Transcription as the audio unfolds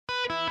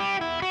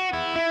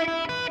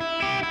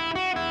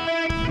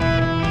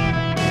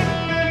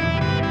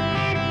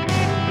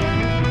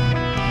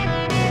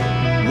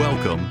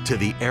Welcome to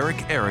the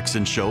Eric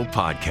Erickson Show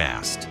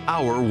podcast,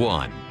 Hour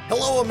 1.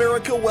 Hello,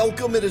 America.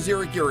 Welcome. It is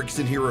Eric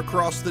Erickson here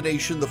across the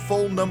nation. The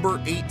phone number,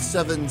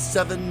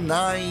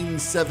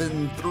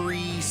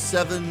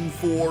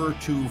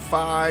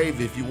 877-973-7425.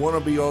 If you want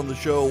to be on the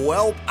show,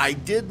 well, I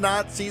did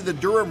not see the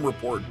Durham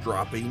report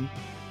dropping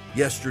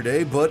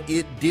yesterday, but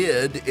it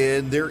did,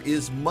 and there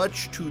is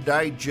much to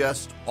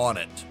digest on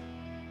it.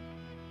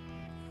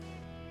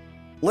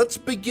 Let's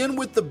begin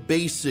with the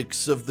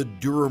basics of the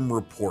Durham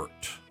report.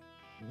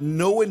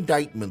 No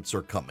indictments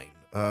are coming.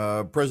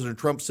 President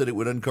Trump said it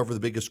would uncover the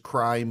biggest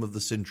crime of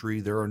the century.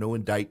 There are no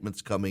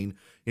indictments coming.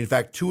 In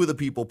fact, 2 of the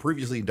people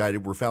previously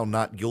indicted were found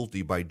not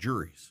guilty by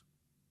juries.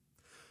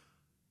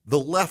 The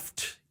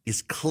left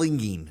is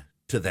clinging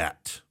to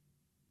that.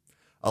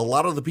 A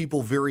lot of the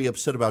people very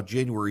upset about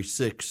January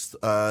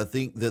 6th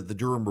think that the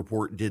Durham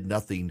report did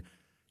nothing.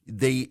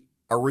 They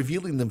are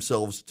revealing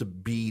themselves to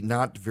be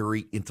not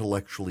very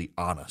intellectually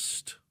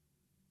honest,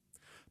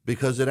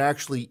 because it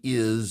actually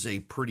is a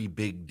pretty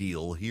big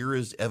deal. Here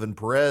is Evan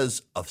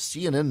Perez of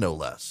CNN, no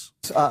less.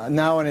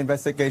 Now an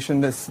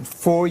investigation that's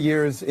 4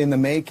 years in the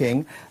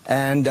making,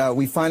 and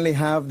we finally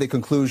have the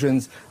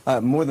conclusions,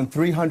 more than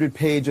 300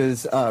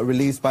 pages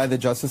released by the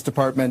Justice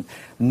Department.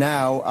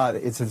 Now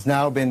it has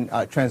now been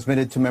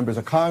transmitted to members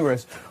of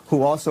Congress,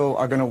 who also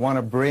are going to want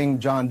to bring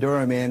John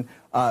Durham in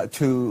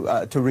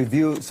to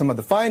review some of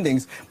the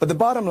findings. But the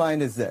bottom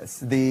line is this: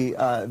 the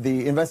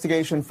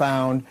investigation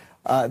found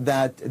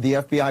that the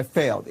FBI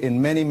failed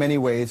in many, many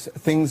ways,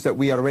 things that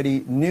we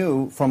already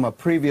knew from a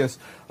previous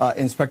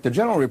Inspector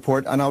General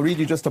report. And I'll read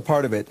you just a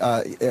part of it,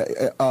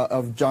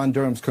 of John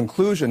Durham's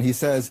conclusion. He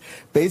says,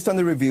 based on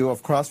the review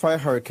of Crossfire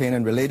Hurricane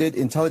and related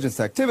intelligence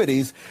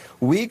activities,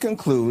 we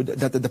conclude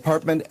that the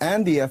department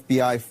and the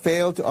FBI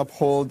failed to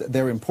uphold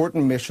their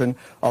important mission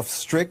of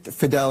strict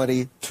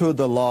fidelity to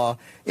the law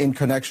in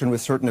connection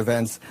with certain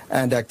events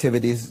and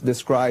activities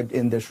described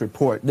in this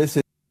report. This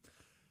is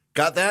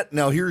Got that?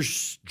 Now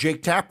here's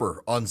Jake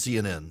Tapper on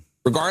CNN.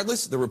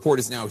 Regardless, the report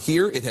is now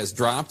here. It has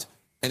dropped,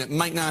 and it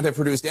might not have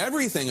produced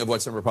everything of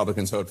what some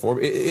Republicans hoped for.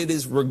 It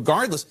is,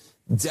 regardless,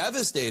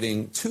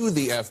 devastating to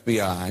the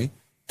FBI,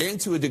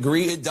 and to a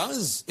degree, it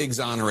does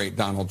exonerate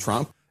Donald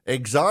Trump.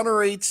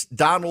 Exonerates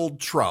Donald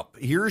Trump.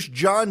 Here's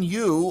John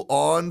Yoo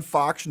on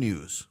Fox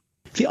News.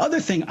 The other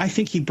thing I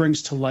think he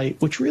brings to light,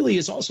 which really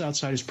is also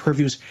outside his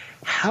purview, is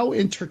how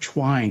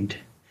intertwined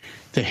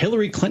the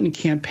Hillary Clinton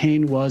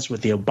campaign was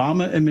with the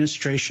Obama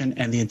administration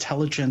and the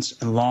intelligence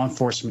and law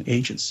enforcement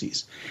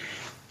agencies.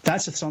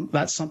 That's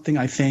something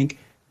I think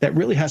that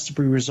really has to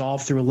be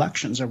resolved through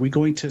elections. Are we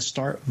going to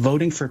start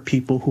voting for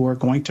people who are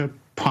going to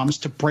promise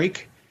to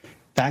break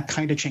that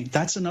kind of change?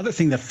 That's another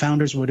thing that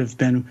founders would have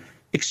been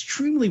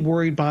extremely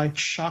worried by,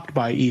 shocked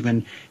by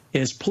even,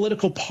 is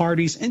political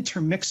parties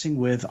intermixing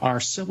with our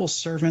civil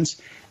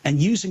servants and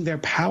using their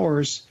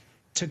powers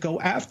to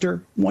go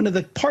after one of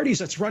the parties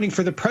that's running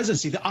for the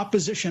presidency, the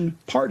opposition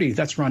party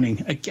that's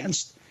running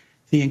against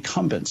the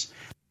incumbents.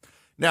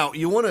 Now,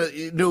 you want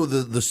to know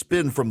the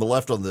spin from the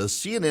left on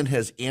this. CNN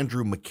has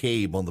Andrew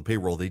McCabe on the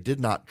payroll. They did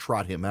not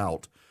trot him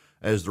out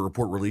as the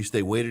report released.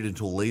 They waited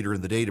until later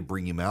in the day to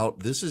bring him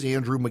out. This is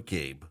Andrew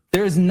McCabe.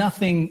 There's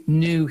nothing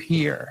new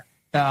here.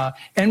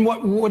 And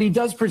what he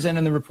does present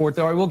in the report,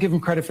 though, I will give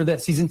him credit for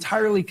this. He's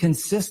entirely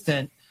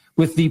consistent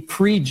with the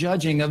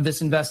prejudging of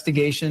this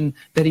investigation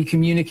that he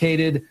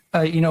communicated,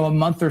 a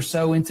month or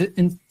so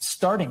in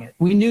starting it.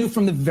 We knew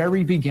from the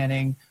very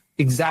beginning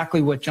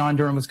exactly what John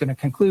Durham was going to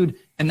conclude,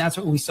 and that's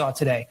what we saw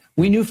today.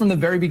 We knew from the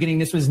very beginning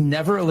this was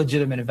never a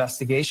legitimate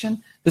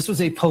investigation. This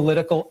was a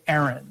political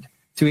errand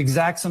to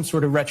exact some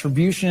sort of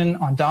retribution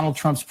on Donald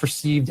Trump's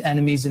perceived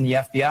enemies in the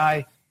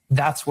FBI.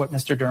 That's what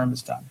Mr. Durham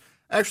has done.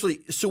 Actually,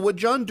 so what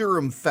John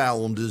Durham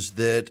found is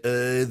that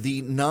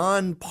the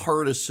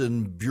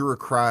nonpartisan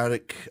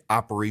bureaucratic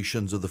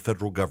operations of the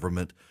federal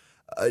government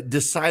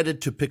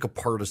decided to pick a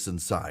partisan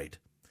side.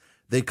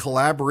 They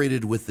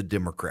collaborated with the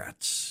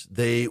Democrats.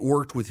 They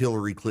worked with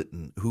Hillary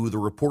Clinton, who the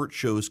report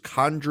shows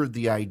conjured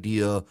the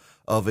idea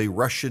of a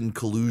Russian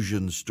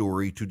collusion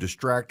story to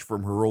distract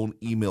from her own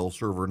email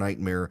server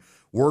nightmare,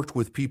 worked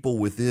with people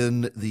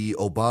within the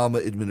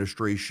Obama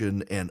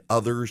administration and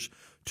others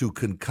to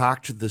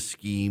concoct the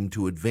scheme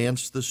to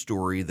advance the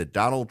story that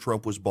Donald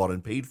Trump was bought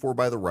and paid for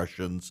by the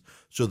Russians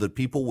so that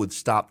people would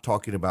stop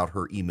talking about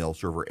her email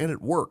server. And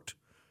it worked.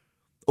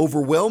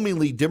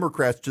 Overwhelmingly,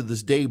 Democrats to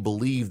this day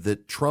believe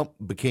that Trump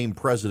became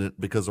president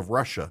because of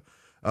Russia.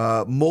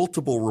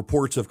 Multiple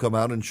reports have come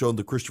out and shown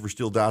the Christopher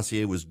Steele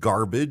dossier was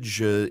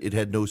garbage. It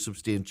had no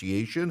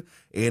substantiation.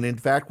 And in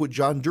fact, what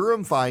John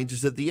Durham finds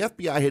is that the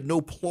FBI had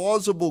no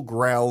plausible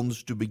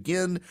grounds to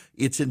begin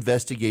its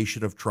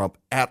investigation of Trump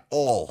at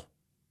all.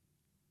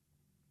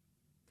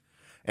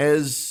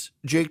 As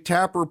Jake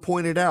Tapper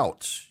pointed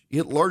out,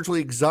 it largely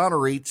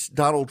exonerates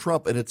Donald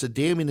Trump, and it's a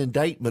damning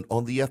indictment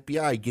on the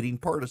FBI getting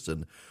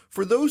partisan.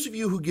 For those of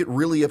you who get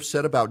really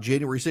upset about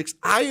January 6th,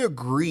 I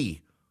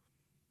agree.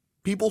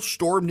 People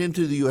stormed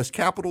into the U.S.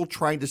 Capitol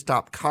trying to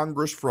stop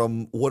Congress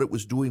from what it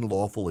was doing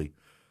lawfully.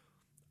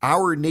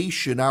 Our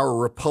nation, our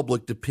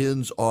republic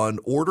depends on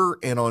order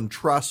and on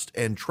trust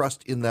and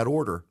trust in that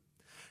order.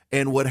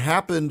 And what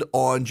happened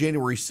on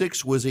January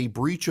 6th was a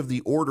breach of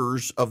the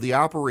orders of the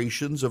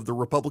operations of the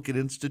Republican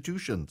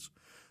institutions.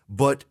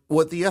 But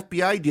what the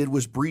FBI did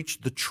was breach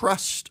the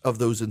trust of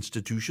those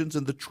institutions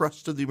and the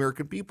trust of the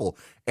American people,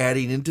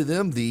 adding into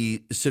them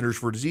the Centers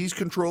for Disease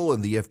Control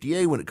and the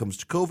FDA when it comes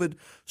to COVID.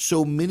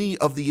 So many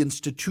of the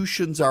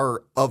institutions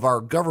of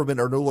our government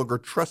are no longer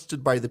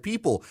trusted by the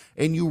people.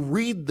 And you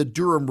read the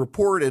Durham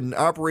report and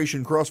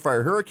Operation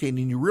Crossfire Hurricane,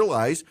 and you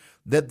realize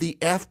that the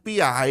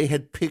FBI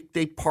had picked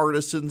a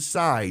partisan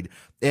side.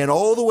 And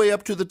all the way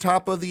up to the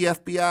top of the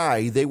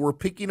FBI, they were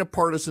picking a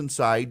partisan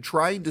side,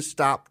 trying to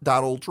stop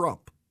Donald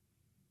Trump.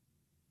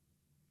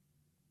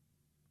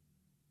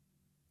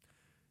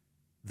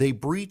 They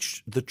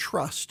breached the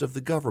trust of the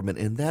government,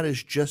 and that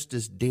is just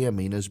as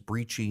damning as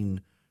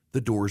breaching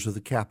the doors of the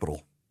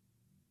Capitol.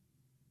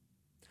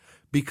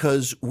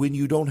 Because when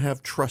you don't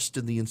have trust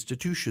in the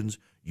institutions,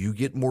 you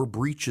get more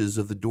breaches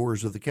of the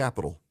doors of the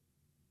Capitol.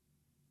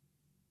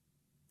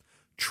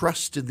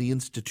 Trust in the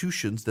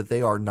institutions, that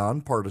they are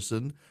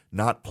nonpartisan,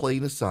 not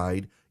playing a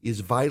side, is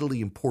vitally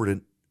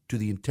important to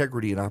the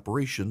integrity and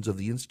operations of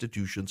the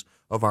institutions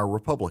of our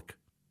republic.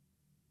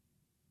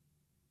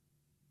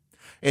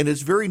 And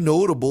it's very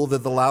notable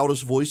that the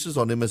loudest voices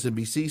on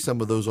MSNBC, some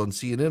of those on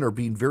CNN, are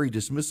being very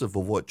dismissive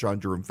of what John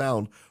Durham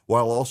found,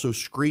 while also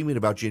screaming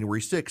about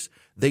January 6th.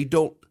 They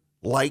don't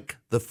like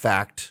the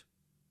fact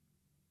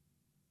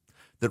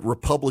that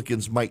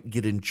Republicans might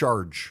get in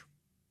charge.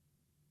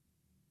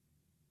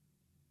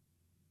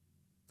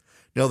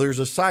 Now, there's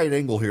a side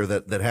angle here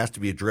that has to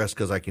be addressed,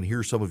 because I can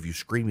hear some of you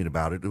screaming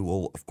about it.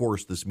 Well, of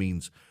course, this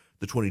means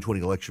the 2020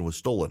 election was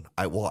stolen.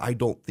 I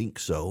don't think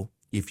so.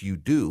 If you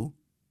do,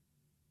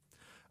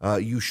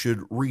 you should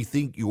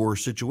rethink your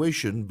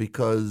situation,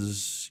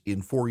 because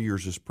in 4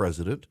 years as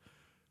president,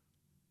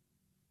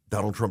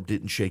 Donald Trump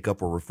didn't shake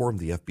up or reform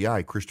the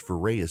FBI. Christopher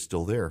Wray is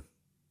still there.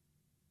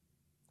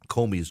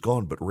 Comey is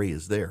gone, but Wray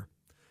is there.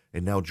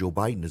 And now Joe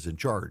Biden is in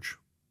charge.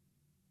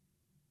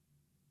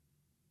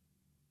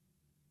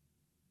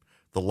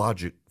 The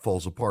logic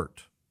falls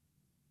apart.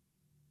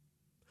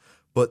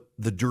 But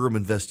the Durham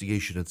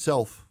investigation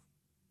itself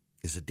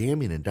is a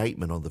damning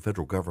indictment on the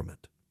federal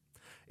government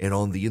and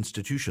on the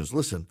institutions.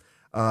 Listen,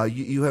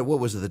 you had,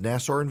 what was it, the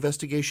Nassar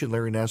investigation?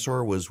 Larry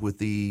Nassar was with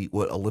the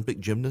Olympic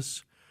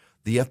gymnasts.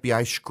 The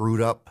FBI screwed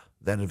up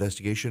that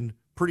investigation,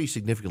 pretty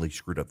significantly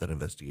screwed up that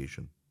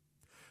investigation.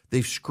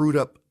 They've screwed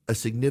up a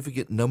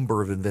significant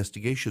number of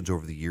investigations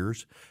over the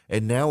years,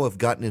 and now have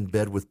gotten in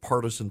bed with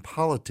partisan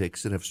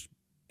politics and have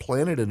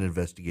planted an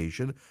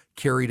investigation,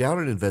 carried out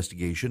an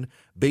investigation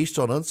based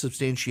on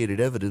unsubstantiated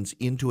evidence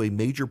into a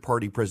major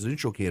party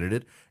presidential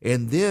candidate,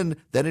 and then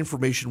that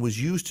information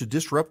was used to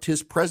disrupt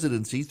his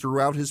presidency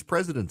throughout his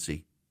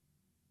presidency.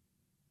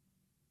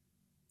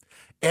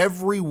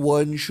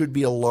 Everyone should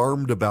be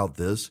alarmed about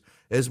this.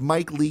 As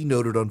Mike Lee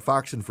noted on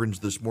Fox and Friends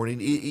this morning,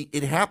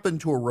 it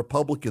happened to a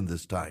Republican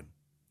this time,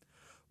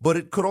 but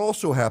it could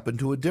also happen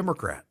to a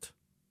Democrat.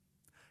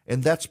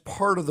 And that's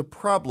part of the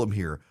problem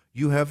here.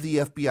 You have the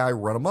FBI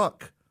run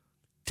amok,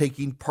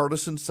 taking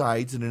partisan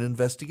sides in an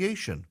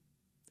investigation.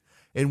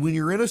 And when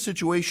you're in a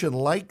situation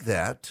like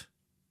that,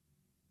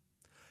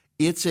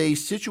 it's a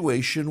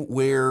situation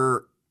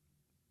where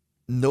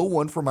no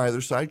one from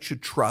either side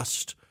should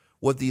trust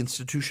what the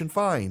institution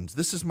finds.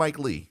 This is Mike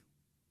Lee.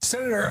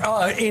 Senator,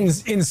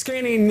 in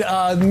scanning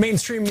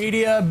mainstream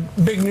media,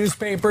 big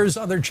newspapers,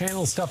 other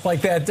channels, stuff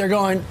like that, they're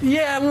going,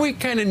 yeah, we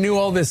kind of knew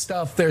all this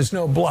stuff. There's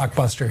no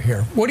blockbuster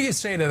here. What do you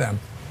say to them?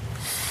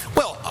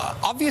 Well,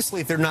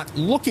 obviously, they're not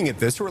looking at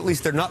this, or at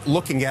least they're not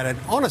looking at it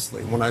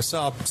honestly. When I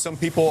saw some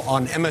people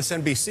on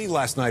MSNBC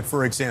last night,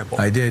 for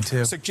example, I did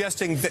too,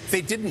 suggesting that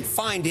they didn't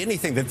find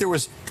anything, that there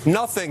was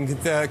nothing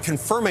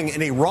confirming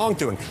any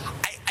wrongdoing.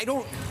 I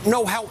don't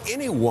know how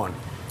anyone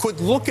could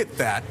look at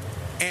that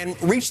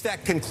and reach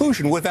that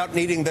conclusion without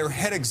needing their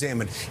head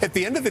examined. At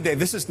the end of the day,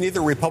 this is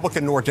neither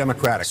Republican nor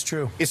Democratic. It's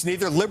true. It's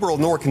neither liberal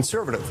nor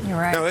conservative. You're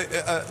right.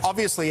 Now,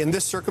 obviously, in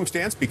this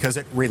circumstance, because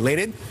it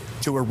related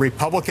to a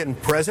Republican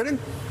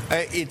president,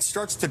 it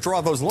starts to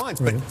draw those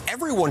lines. Right. But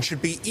everyone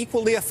should be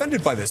equally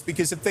offended by this,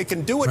 because if they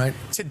can do it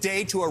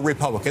today to a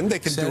Republican, they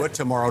can do it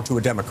tomorrow to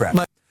a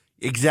Democrat.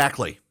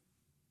 Exactly.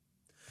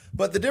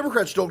 But the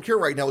Democrats don't care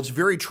right now. It's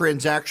very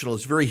transactional.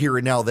 It's very here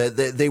and now.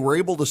 They were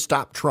able to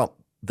stop Trump,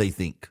 they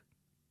think.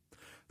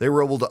 They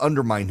were able to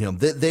undermine him.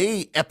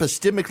 They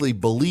epistemically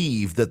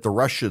believe that the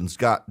Russians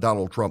got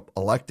Donald Trump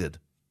elected.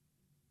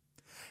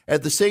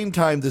 At the same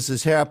time this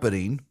is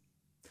happening,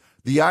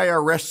 the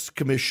IRS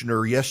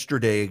commissioner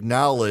yesterday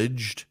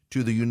acknowledged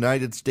to the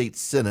United States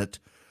Senate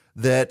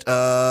that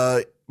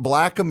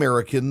black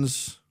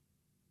Americans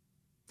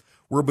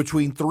were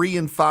between 3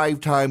 and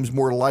 5 times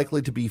more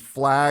likely to be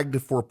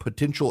flagged for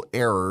potential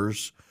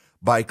errors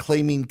by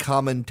claiming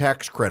common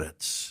tax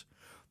credits.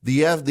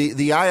 The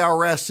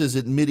IRS is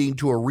admitting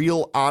to a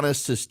real,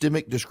 honest,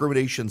 systemic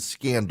discrimination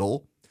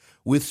scandal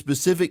with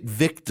specific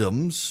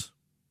victims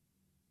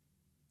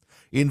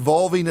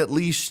involving at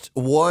least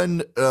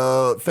one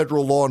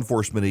federal law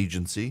enforcement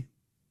agency.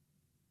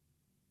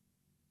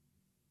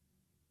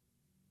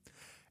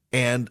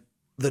 And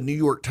the New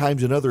York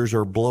Times and others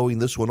are blowing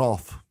this one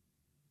off.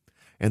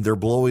 And they're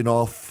blowing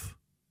off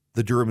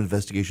the Durham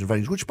investigation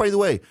findings, which, by the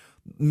way,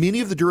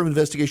 many of the Durham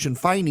investigation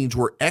findings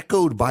were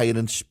echoed by an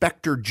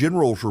inspector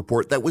general's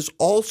report that was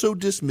also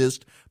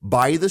dismissed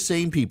by the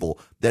same people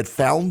that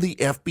found the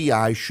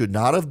FBI should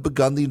not have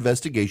begun the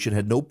investigation,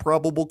 had no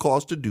probable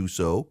cause to do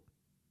so,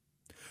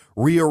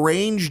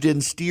 rearranged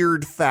and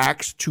steered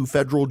facts to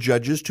federal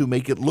judges to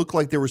make it look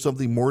like there was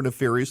something more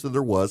nefarious than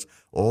there was,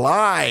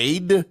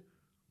 lied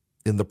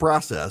in the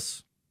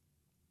process.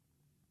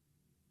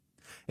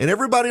 And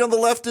everybody on the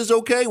left is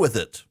okay with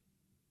it.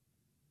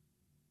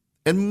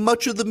 And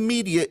much of the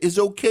media is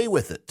okay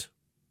with it.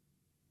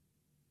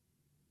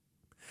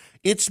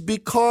 It's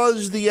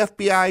because the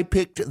FBI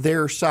picked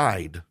their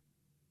side.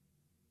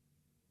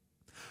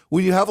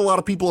 When you have a lot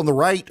of people on the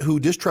right who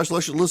distrust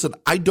elections, listen,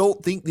 I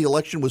don't think the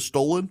election was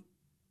stolen.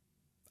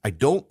 I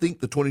don't think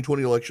the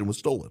 2020 election was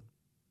stolen.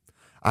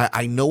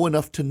 I know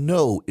enough to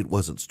know it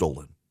wasn't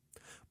stolen.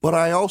 But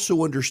I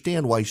also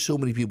understand why so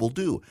many people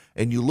do.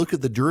 And you look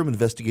at the Durham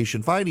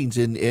investigation findings,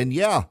 and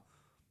yeah,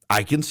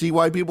 I can see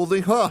why people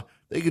think,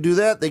 they could do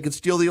that. They could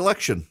steal the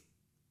election.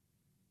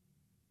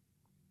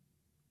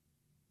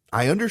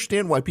 I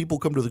understand why people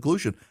come to the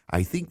conclusion.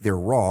 I think they're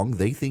wrong.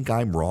 They think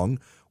I'm wrong.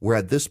 Where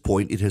at this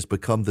point, it has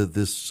become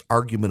this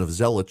argument of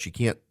zealots. You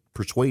can't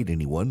persuade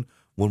anyone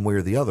one way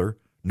or the other.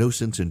 No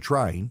sense in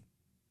trying.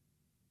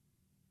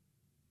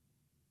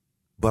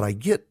 But I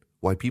get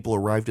why people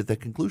arrived at that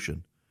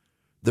conclusion.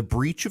 The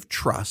breach of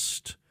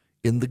trust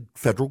in the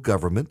federal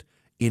government,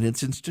 in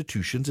its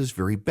institutions, is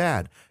very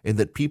bad, and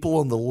that people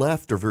on the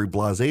left are very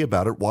blasé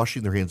about it,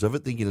 washing their hands of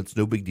it, thinking it's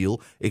no big deal,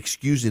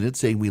 excusing it,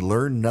 saying we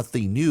learned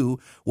nothing new.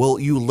 Well,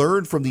 you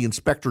learned from the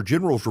Inspector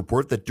General's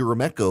report that Durham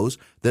echoes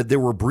that there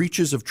were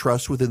breaches of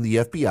trust within the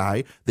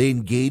FBI. They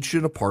engaged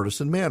in a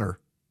partisan manner.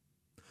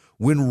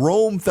 When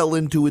Rome fell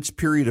into its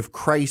period of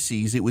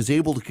crises, it was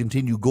able to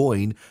continue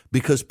going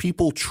because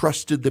people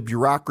trusted the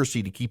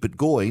bureaucracy to keep it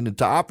going and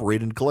to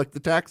operate and collect the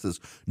taxes.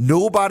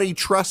 Nobody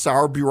trusts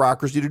our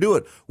bureaucracy to do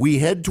it. We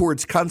head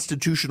towards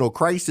constitutional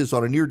crisis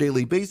on a near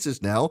daily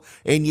basis now,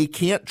 and you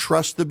can't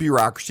trust the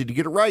bureaucracy to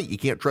get it right. You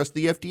can't trust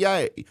the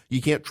FDI.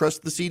 You can't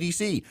trust the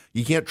CDC.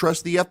 You can't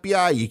trust the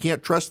FBI. You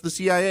can't trust the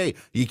CIA.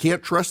 You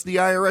can't trust the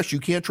IRS. You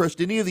can't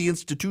trust any of the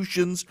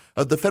institutions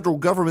of the federal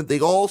government. They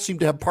all seem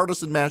to have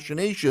partisan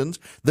machinations.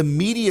 The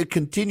media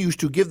continues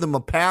to give them a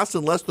pass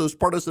unless those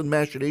partisan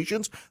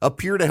machinations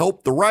appear to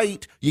help the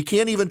right. You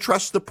can't even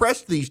trust the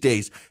press these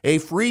days. A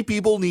free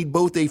people need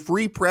both a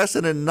free press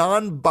and a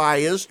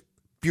non-biased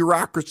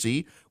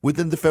bureaucracy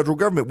within the federal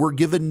government. We're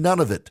given none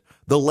of it.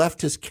 The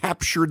left has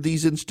captured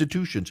these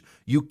institutions.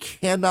 You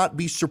cannot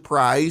be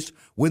surprised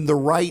when the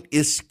right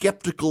is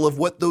skeptical of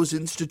what those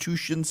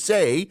institutions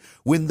say,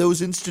 when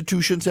those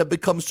institutions have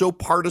become so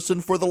partisan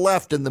for the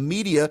left, and the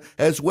media,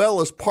 as well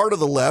as part of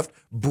the left,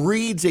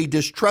 breeds a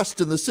distrust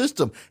in the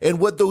system. And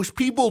what those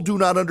people do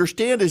not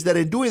understand is that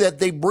in doing that,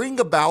 they bring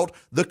about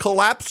the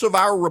collapse of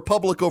our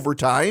republic over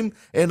time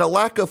and a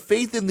lack of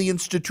faith in the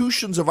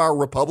institutions of our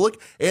republic,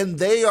 and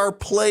they are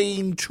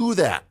playing to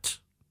that.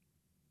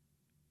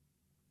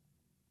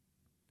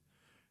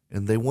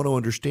 And they want to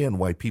understand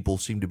why people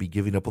seem to be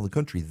giving up on the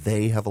country.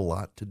 They have a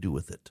lot to do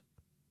with it.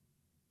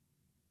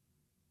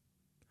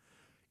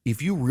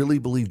 If you really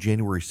believe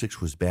January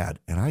 6th was bad,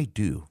 and I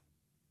do,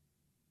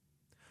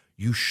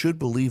 you should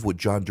believe what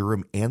John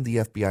Durham and the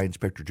FBI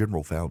Inspector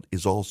General found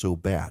is also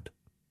bad.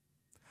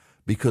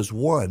 Because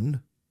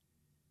one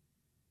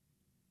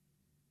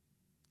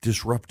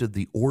disrupted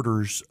the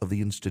orders of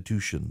the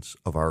institutions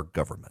of our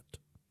government.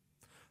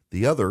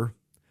 The other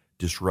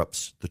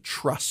disrupts the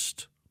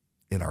trust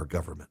in our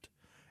government.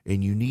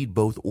 And you need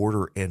both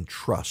order and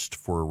trust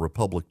for a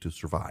republic to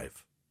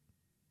survive.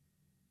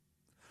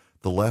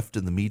 The left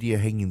and the media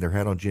hanging their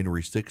hat on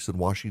January 6th and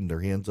washing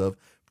their hands of,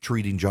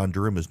 treating John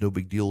Durham as no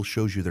big deal,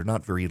 shows you they're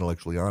not very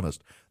intellectually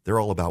honest. They're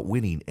all about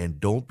winning. And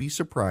don't be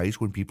surprised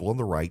when people on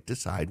the right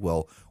decide,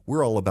 well,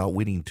 we're all about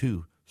winning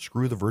too.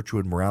 Screw the virtue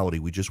and morality.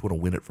 We just want to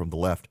win it from the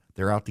left.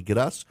 They're out to get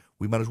us.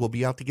 We might as well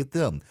be out to get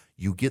them.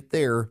 You get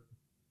there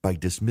by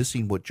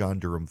dismissing what John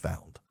Durham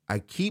found. I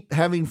keep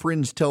having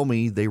friends tell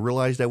me they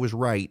realized I was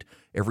right.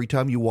 Every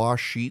time you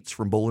wash sheets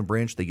from Boll and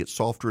Branch, they get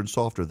softer and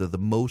softer. They're the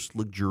most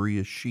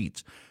luxurious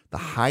sheets. The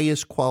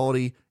highest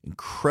quality,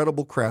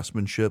 incredible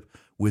craftsmanship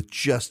with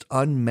just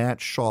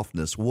unmatched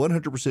softness.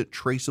 100%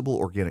 traceable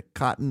organic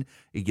cotton.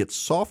 It gets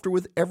softer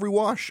with every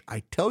wash.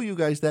 I tell you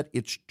guys that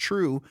it's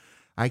true.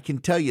 I can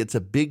tell you it's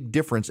a big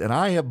difference, and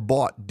I have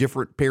bought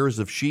different pairs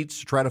of sheets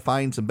to try to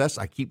find some best.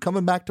 I keep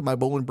coming back to my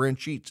Boll and Branch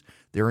sheets.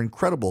 They're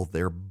incredible.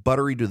 They're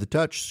buttery to the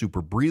touch,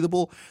 super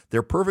breathable.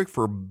 They're perfect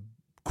for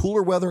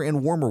cooler weather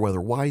and warmer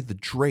weather. Why? The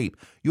drape.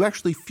 You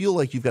actually feel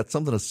like you've got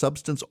something of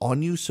substance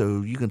on you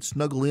so you can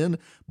snuggle in,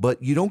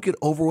 but you don't get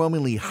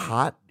overwhelmingly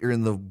hot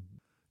during the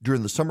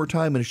during the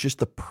summertime, and it's just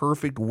the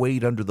perfect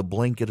weight under the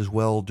blanket as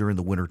well during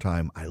the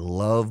wintertime. I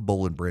love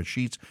Boll & Branch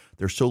sheets.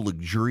 They're so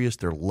luxurious.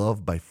 They're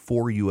loved by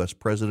 4 U.S.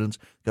 presidents.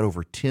 Got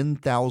over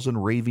 10,000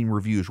 raving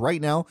reviews. Right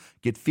now,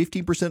 get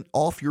 15%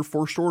 off your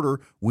first order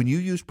when you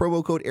use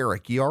promo code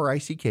ERIC,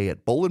 E-R-I-C-K,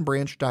 at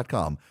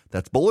bollandbranch.com.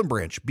 That's Boll &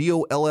 Branch,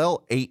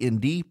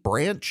 B-O-L-L-A-N-D,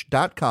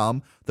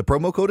 branch.com. The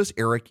promo code is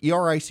ERIC,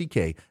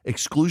 E-R-I-C-K.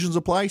 Exclusions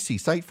apply. See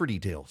site for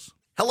details.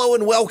 Hello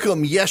and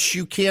welcome. Yes,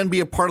 you can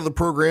be a part of the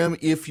program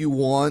if you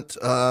want.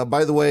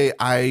 By the way,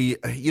 I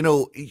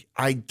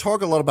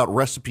talk a lot about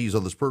recipes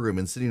on this program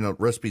and sending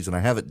out recipes, and I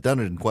haven't done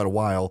it in quite a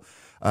while.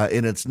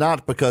 And it's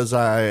not because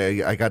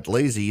I got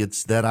lazy.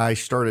 It's that I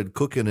started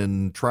cooking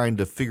and trying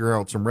to figure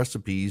out some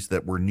recipes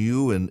that were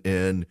new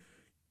and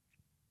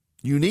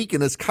unique,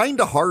 and it's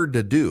kind of hard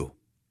to do.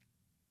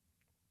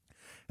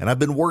 And I've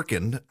been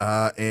working,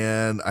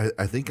 and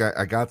I think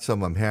I got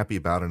some I'm happy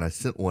about, and I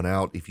sent one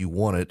out if you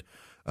want it.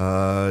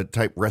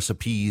 Type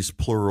recipes,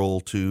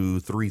 plural,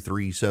 to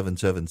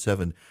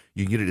 33777.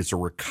 You can get it. It's a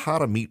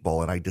ricotta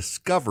meatball. And I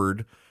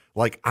discovered,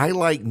 I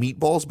like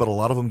meatballs, but a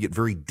lot of them get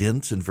very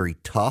dense and very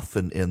tough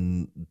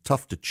and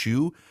tough to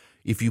chew.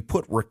 If you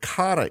put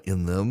ricotta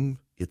in them,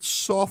 it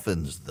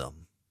softens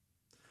them.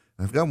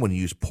 I've got one to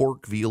use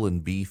pork, veal,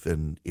 and beef,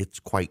 and it's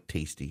quite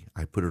tasty.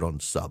 I put it on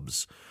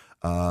subs.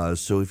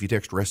 So if you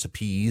text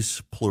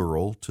recipes,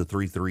 plural, to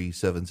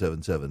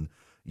 33777,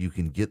 you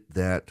can get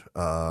that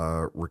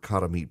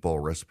ricotta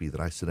meatball recipe that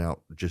I sent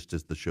out just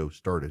as the show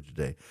started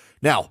today.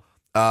 Now,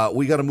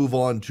 we got to move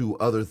on to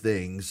other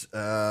things.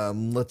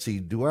 Let's see.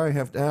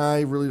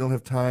 I really don't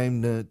have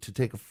time to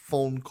take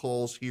phone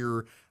calls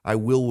here. I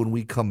will when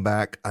we come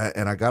back.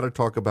 And I got to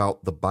talk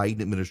about the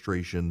Biden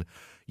administration.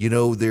 You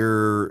know,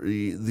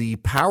 the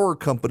power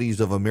companies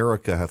of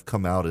America have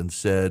come out and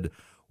said,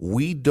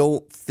 we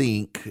don't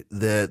think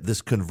that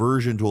this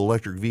conversion to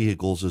electric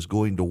vehicles is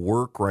going to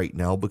work right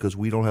now because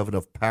we don't have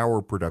enough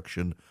power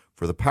production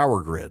for the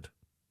power grid.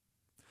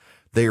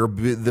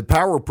 The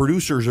power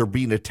producers are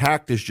being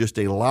attacked as just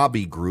a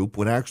lobby group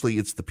when actually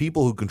it's the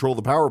people who control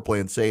the power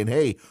plant saying,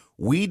 hey,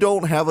 we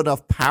don't have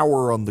enough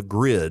power on the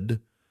grid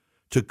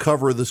to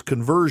cover this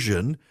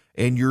conversion,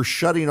 and you're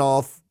shutting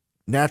off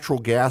natural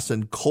gas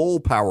and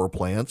coal power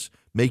plants,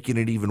 making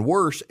it even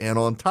worse. And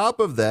on top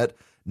of that,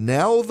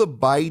 now the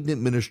Biden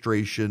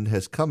administration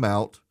has come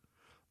out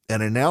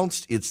and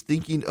announced it's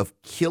thinking of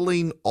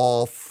killing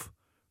off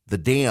the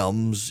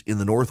dams in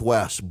the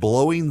Northwest,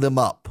 blowing them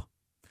up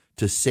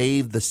to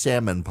save the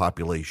salmon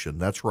population.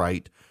 That's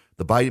right.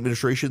 The Biden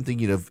administration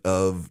thinking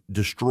of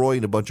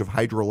destroying a bunch of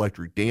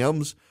hydroelectric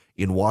dams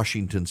in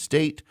Washington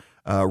state,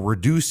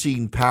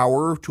 reducing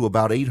power to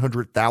about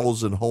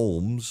 800,000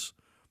 homes,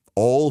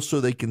 all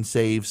so they can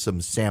save some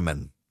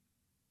salmon.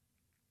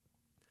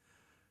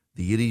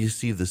 The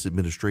idiocy of this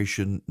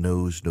administration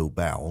knows no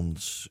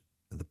bounds.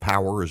 The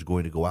power is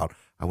going to go out.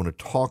 I want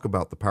to talk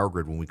about the power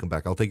grid when we come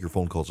back. I'll take your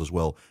phone calls as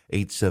well,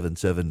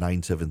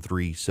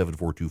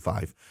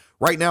 877-973-7425.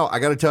 Right now, I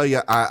got to tell you,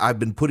 I've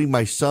been putting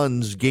my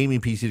son's gaming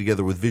PC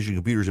together with Vision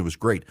Computers. It was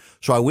great.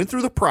 So I went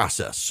through the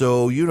process.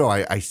 So,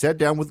 I sat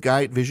down with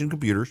Guy at Vision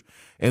Computers,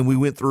 and we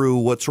went through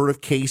what sort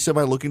of case am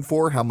I looking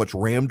for? How much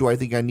RAM do I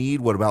think I need?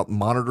 What about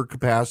monitor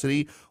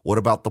capacity? What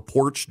about the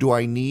ports do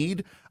I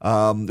need?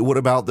 What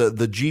about the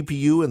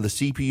GPU and the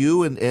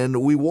CPU?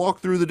 And we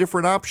walked through the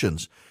different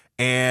options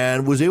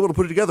and was able to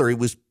put it together. It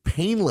was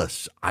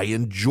painless. I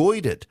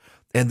enjoyed it.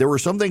 And there were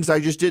some things I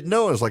just didn't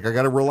know. I was like, I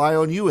got to rely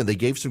on you. And they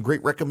gave some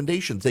great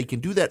recommendations. They can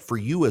do that for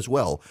you as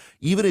well.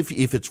 Even if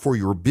it's for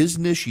your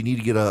business, you need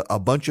to get a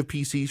bunch of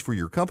PCs for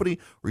your company,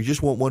 or you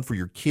just want one for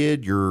your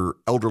kid, your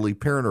elderly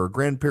parent or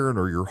grandparent,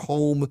 or your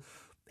home,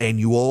 and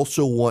you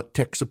also want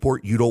tech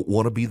support. You don't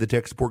want to be the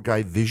tech support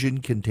guy. Vision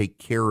can take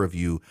care of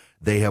you.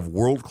 They have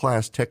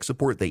world-class tech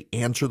support. They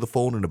answer the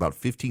phone in about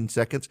 15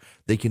 seconds.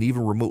 They can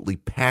even remotely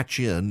patch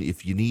in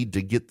if you need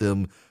to get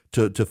them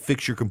to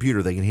fix your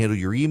computer. They can handle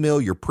your email,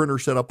 your printer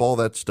setup, all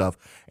that stuff.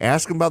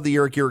 Ask them about the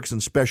Eric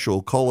Erickson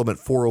special. Call them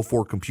at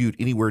 404-COMPUTE.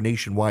 Anywhere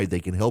nationwide, they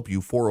can help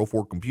you,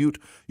 404-COMPUTE.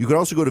 You can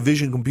also go to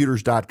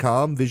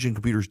visioncomputers.com,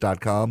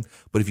 visioncomputers.com.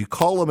 But if you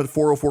call them at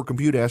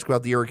 404-COMPUTE, ask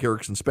about the Eric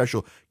Erickson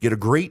special, get a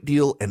great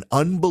deal and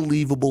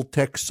unbelievable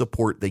tech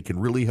support. They can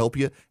really help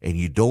you, and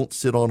you don't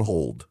sit on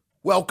hold.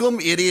 Welcome.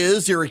 It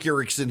is Eric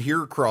Erickson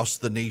here across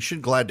the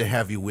nation. Glad to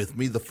have you with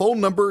me. The phone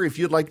number, if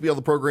you'd like to be on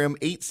the program,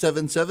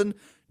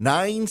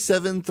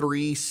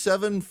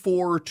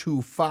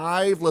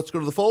 877-973-7425. Let's go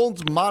to the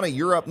phones. Monty,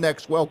 you're up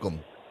next.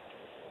 Welcome.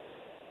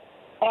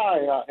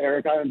 Hi,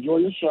 Eric. I enjoy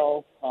your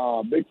show.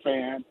 Big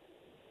fan.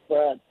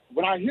 But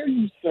when I hear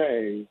you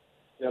say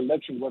the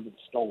election wasn't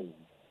stolen,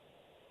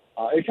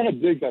 it kind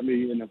of digs at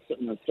me in a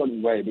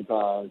certain way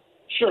because,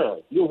 sure,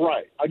 you're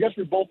right. I guess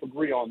we both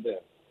agree on this.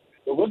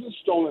 It wasn't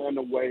stolen in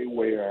a way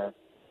where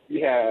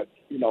you had,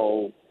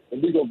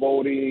 illegal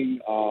voting.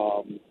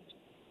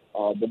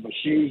 The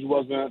machines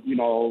wasn't,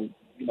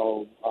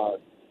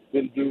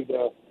 didn't do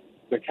the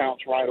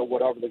counts right or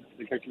whatever the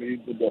case may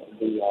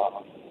be.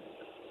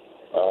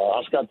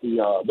 I've got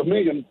the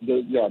Dominion,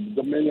 the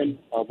Dominion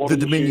the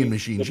Dominion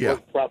machines, yeah,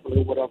 properly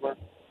or whatever.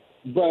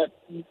 But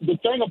the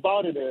thing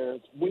about it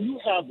is, when you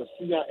have the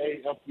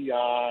CIA,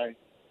 FBI,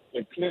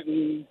 the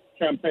Clinton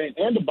campaign,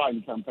 and the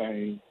Biden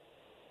campaign,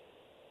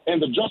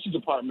 and the Justice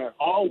Department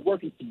all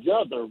working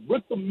together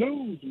with the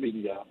news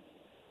media,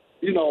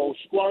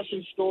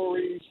 squashing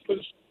stories,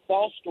 putting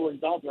false stories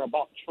out there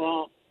about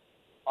Trump,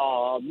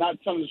 not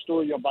telling the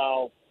story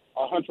about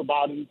Hunter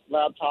Biden's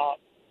laptop,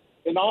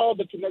 and all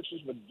the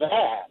connections with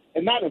that,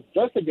 and not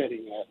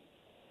investigating it,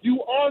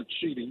 you are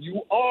cheating.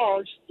 You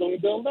are stealing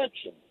the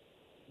election.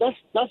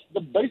 That's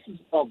the basis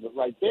of it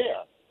right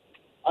there.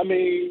 I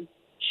mean,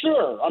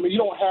 sure. I mean, you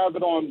don't have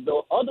it on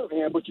the other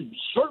hand, but you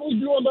certainly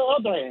do on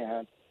the other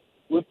hand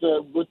with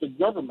the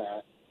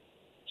government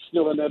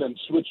stealing it and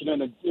switching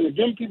it and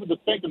getting people to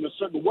think in a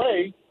certain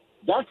way.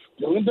 That's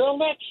stealing the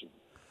election.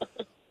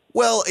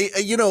 Well,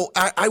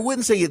 I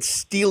wouldn't say it's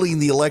stealing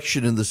the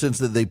election in the sense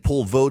that they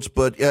pull votes,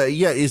 but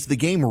is the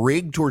game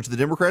rigged towards the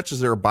Democrats?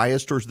 Is there a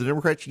bias towards the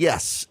Democrats?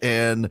 Yes.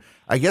 And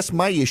I guess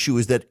my issue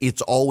is that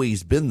it's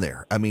always been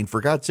there. I mean, for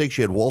God's sake,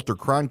 you had Walter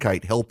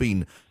Cronkite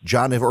helping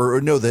John F.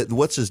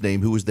 what's his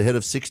name, who was the head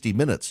of 60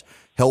 Minutes,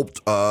 helped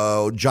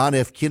John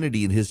F.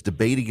 Kennedy in his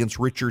debate against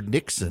Richard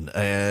Nixon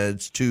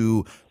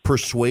to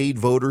persuade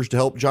voters to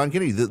help John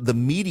Kennedy. The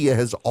media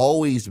has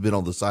always been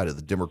on the side of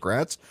the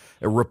Democrats.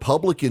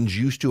 Republicans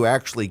used to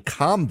actually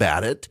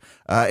combat it,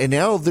 and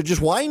now they're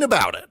just whining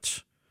about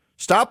it.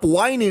 Stop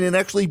whining and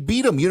actually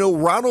beat them.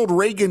 Ronald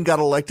Reagan got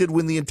elected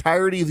when the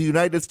entirety of the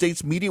United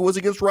States media was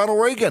against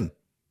Ronald Reagan.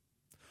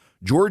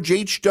 George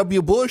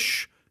H.W.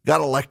 Bush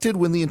got elected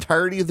when the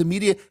entirety of the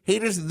media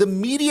hated us. The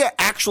media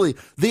actually,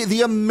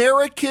 the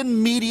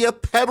American media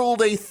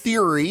peddled a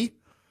theory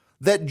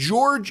that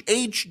George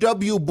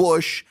H.W.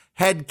 Bush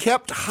had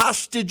kept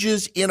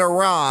hostages in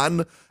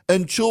Iran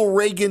until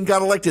Reagan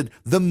got elected.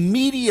 The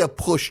media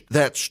pushed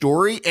that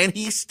story, and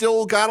he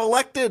still got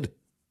elected.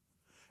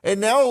 And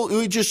now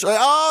we just,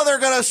 they're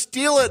going to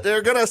steal it.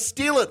 They're going to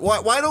steal it.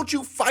 Why don't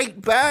you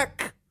fight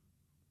back?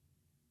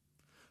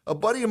 A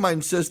buddy of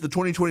mine says the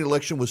 2020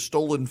 election was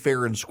stolen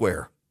fair and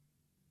square.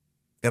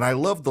 And I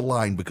love the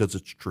line because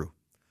it's true.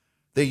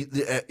 They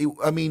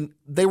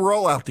were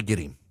all out to get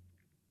him.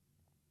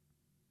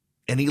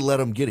 And he let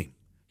them get him.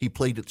 He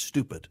played it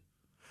stupid.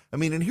 I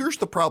mean, and here's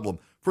the problem.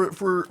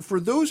 For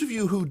those of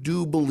you who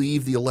do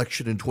believe the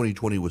election in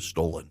 2020 was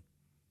stolen,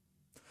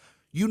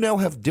 you now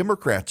have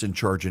Democrats in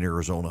charge in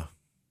Arizona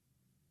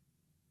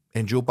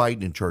and Joe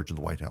Biden in charge of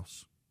the White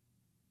House.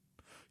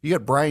 You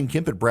got Brian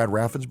Kemp and Brad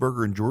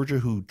Raffensperger in Georgia,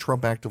 who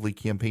Trump actively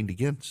campaigned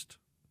against.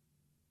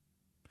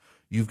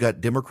 You've got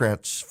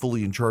Democrats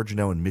fully in charge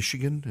now in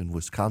Michigan and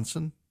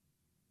Wisconsin.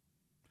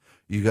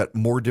 You got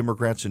more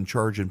Democrats in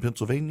charge in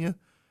Pennsylvania.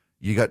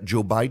 You got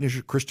Joe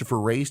Biden, Christopher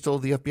Wray still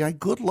at the FBI.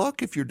 Good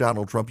luck if you're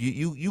Donald Trump.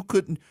 You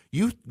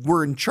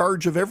were in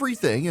charge of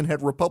everything and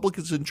had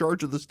Republicans in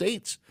charge of the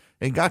states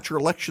and got your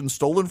election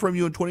stolen from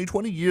you in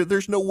 2020.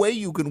 There's no way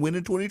you can win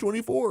in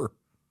 2024.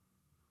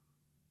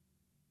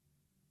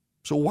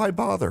 So why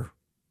bother?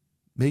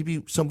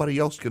 Maybe somebody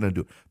else going to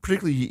do it.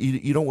 Particularly,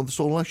 you don't want the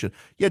stolen election.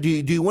 Yeah, do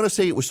you want to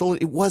say it was stolen?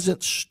 It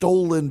wasn't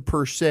stolen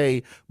per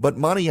se, but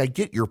Monty, I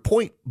get your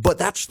point, but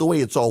that's the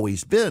way it's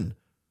always been.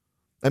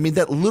 I mean,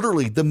 that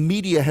literally, the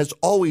media has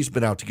always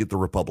been out to get the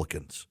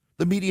Republicans.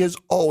 The media has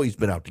always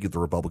been out to get the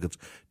Republicans.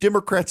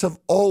 Democrats have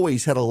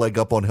always had a leg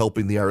up on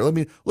helping the IRS. I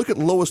mean, look at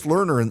Lois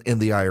Lerner in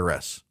the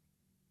IRS.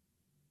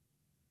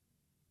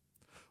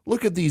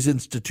 Look at these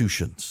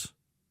institutions.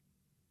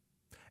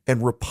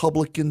 And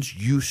Republicans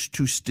used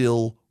to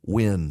still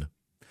win.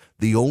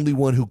 The only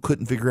one who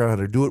couldn't figure out how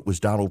to do it was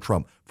Donald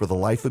Trump. For the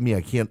life of me,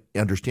 I can't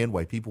understand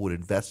why people would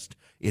invest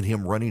in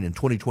him running in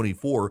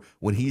 2024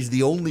 when he's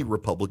the only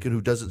Republican who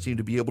doesn't seem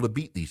to be able to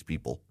beat these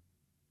people.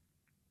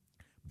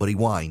 But he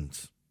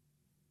whines.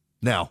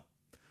 Now,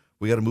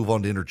 we got to move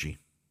on to energy.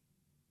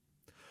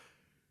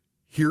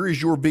 Here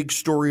is your big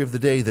story of the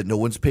day that no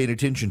one's paying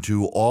attention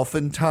to.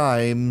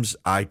 Oftentimes,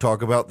 I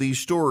talk about these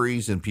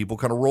stories and people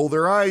kind of roll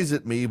their eyes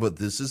at me, but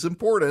this is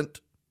important.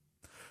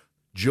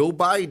 Joe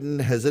Biden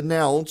has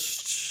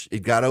announced,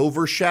 it got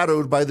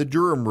overshadowed by the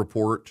Durham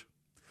report,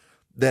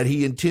 that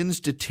he intends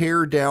to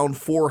tear down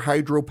 4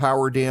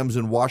 hydropower dams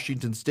in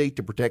Washington state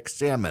to protect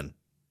salmon.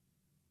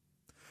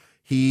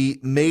 He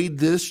made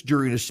this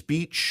during a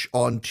speech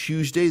on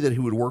Tuesday that he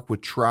would work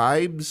with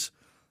tribes,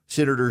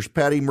 Senators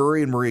Patty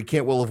Murray and Maria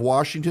Cantwell of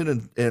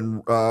Washington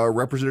and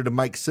Representative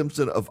Mike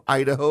Simpson of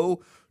Idaho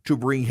to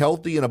bring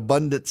healthy and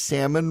abundant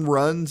salmon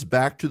runs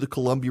back to the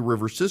Columbia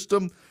River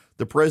system.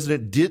 The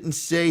president didn't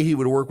say he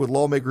would work with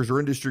lawmakers or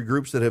industry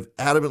groups that have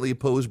adamantly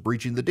opposed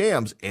breaching the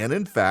dams. And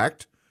in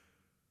fact,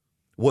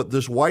 what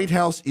this White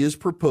House is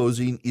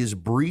proposing is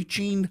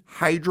breaching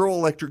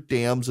hydroelectric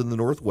dams in the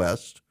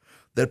Northwest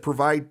that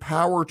provide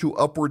power to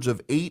upwards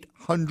of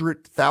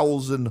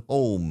 800,000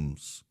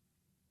 homes.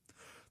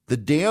 The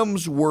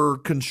dams were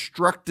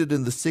constructed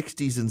in the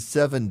 60s and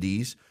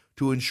 70s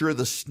to ensure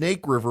the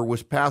Snake River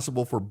was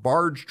passable for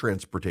barge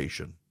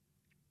transportation.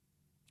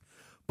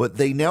 but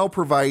they now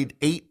provide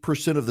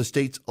 8% of the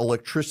state's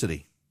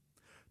electricity.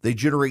 They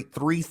generate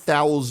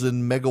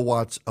 3,000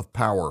 megawatts of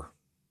power.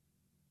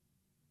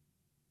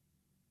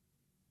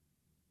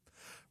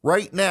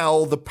 Right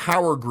now, the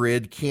power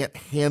grid can't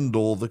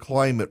handle the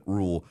climate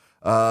rule.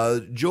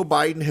 Joe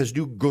Biden has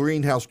new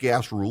greenhouse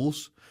gas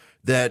rules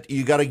that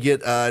you got to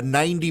get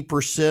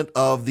 90%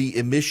 of the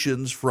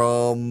emissions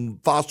from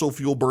fossil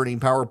fuel burning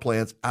power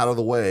plants out of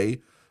the way,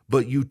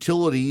 but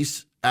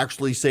utilities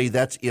actually say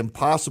that's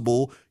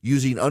impossible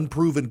using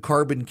unproven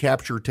carbon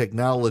capture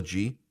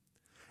technology.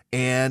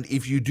 And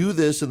if you do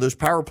this and those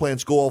power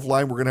plants go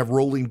offline, we're going to have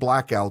rolling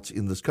blackouts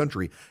in this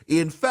country.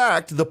 In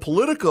fact, the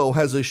Politico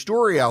has a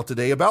story out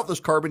today about this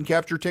carbon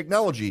capture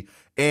technology,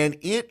 and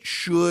it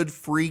should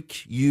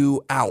freak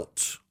you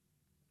out.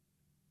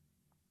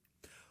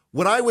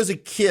 When I was a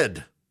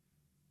kid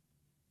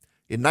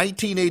in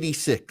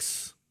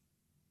 1986,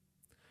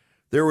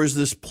 there was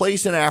this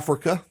place in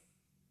Africa.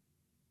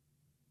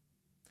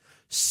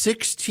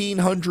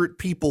 1,600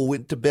 people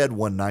went to bed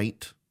one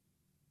night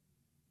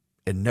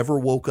and never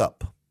woke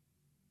up.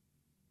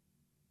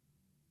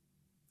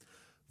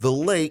 The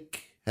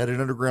lake had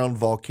an underground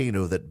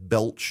volcano that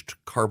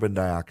belched carbon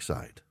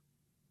dioxide.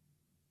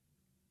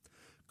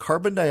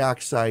 Carbon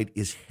dioxide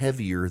is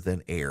heavier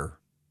than air.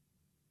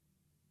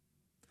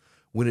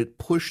 When it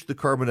pushed the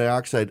carbon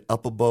dioxide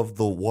up above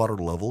the water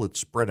level, it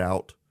spread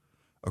out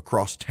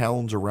across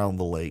towns around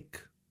the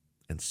lake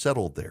and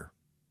settled there.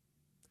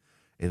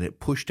 And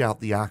it pushed out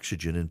the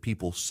oxygen, and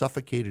people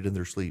suffocated in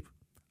their sleep.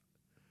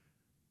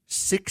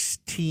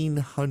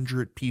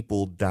 1,600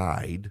 people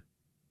died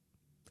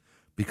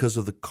because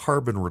of the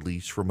carbon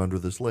release from under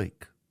this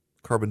lake,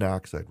 carbon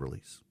dioxide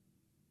release.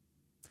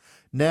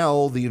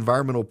 Now, the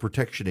Environmental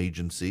Protection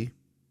Agency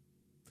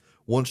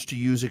wants to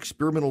use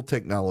experimental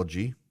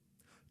technology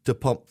to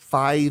pump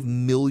 5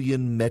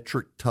 million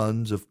metric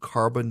tons of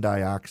carbon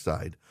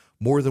dioxide,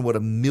 more than what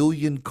 1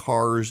 million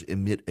cars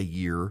emit a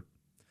year,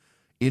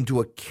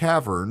 into a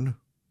cavern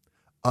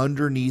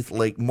underneath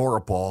Lake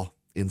Maurepas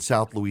in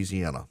South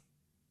Louisiana.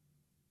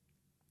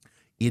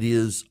 It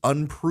is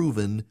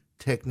unproven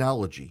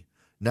technology.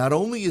 Not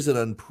only is it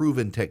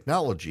unproven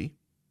technology,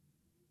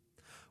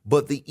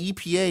 but the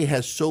EPA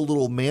has so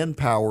little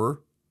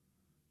manpower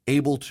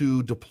able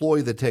to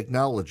deploy the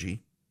technology.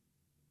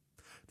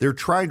 They're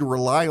trying to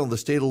rely on the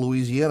state of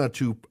Louisiana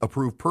to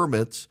approve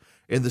permits,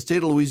 and the state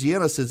of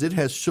Louisiana says it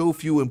has so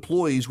few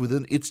employees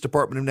within its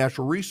Department of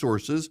Natural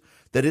Resources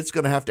that it's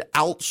going to have to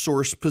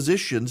outsource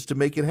positions to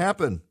make it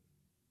happen.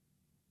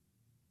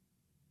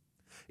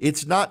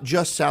 It's not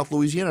just South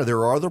Louisiana. There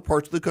are other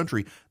parts of the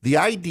country. The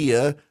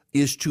idea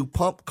is to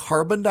pump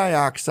carbon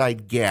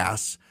dioxide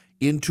gas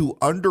into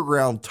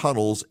underground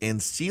tunnels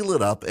and seal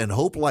it up and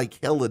hope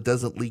like hell it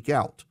doesn't leak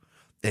out.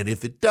 And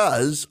if it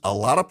does, a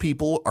lot of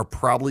people are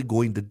probably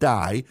going to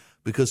die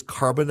because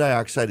carbon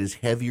dioxide is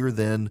heavier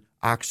than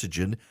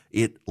oxygen.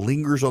 It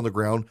lingers on the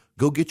ground.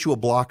 Go get you a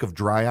block of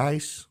dry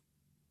ice.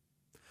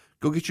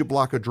 Go get you a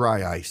block of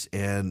dry ice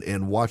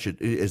and watch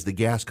it as the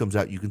gas comes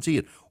out. You can see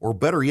it. Or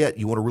better yet,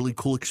 you want a really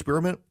cool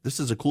experiment? This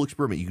is a cool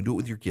experiment. You can do it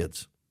with your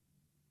kids.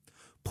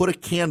 Put a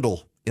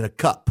candle in a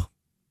cup.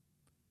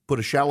 Put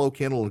a shallow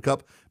candle in a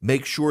cup.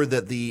 Make sure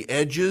that the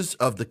edges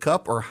of the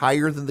cup are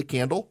higher than the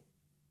candle.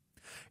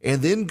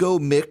 And then go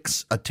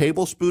mix a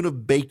tablespoon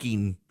of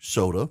baking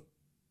soda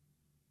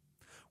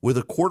with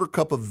a quarter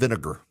cup of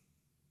vinegar.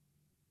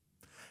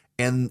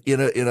 And in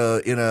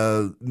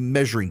a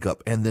measuring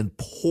cup, and then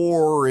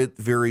pour it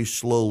very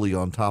slowly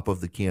on top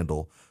of the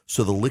candle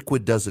so the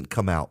liquid doesn't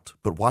come out.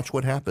 But watch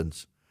what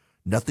happens.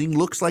 Nothing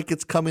looks like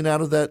it's coming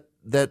out of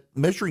that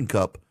measuring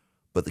cup,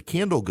 but the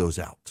candle goes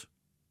out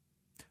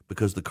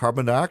because the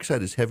carbon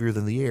dioxide is heavier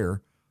than the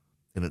air,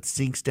 and it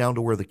sinks down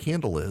to where the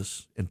candle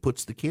is and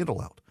puts the candle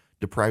out,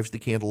 deprives the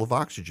candle of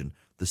oxygen.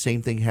 The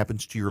same thing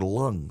happens to your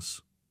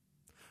lungs.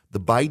 The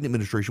Biden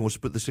administration wants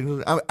to put this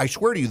thing. I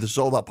swear to you, this is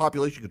all about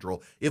population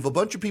control. If a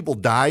bunch of people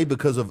die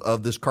because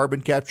of this carbon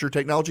capture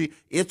technology,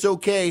 it's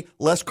okay.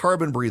 Less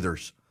carbon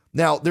breathers.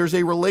 Now, there's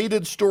a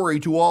related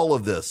story to all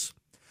of this.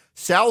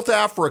 South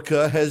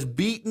Africa has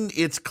beaten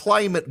its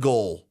climate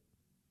goal.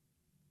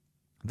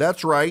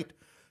 That's right.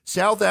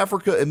 South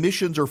Africa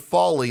emissions are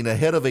falling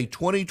ahead of a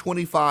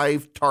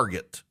 2025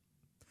 target.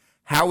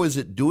 How is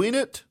it doing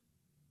it?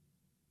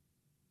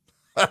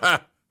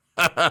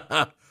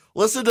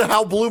 Listen to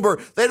how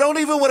Bloomberg, they don't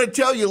even want to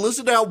tell you.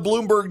 Listen to how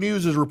Bloomberg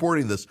News is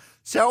reporting this.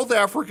 South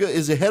Africa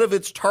is ahead of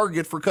its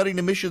target for cutting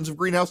emissions of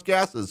greenhouse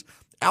gases.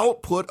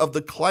 Output of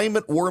the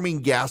climate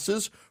warming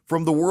gases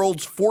from the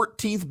world's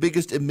 14th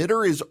biggest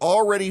emitter is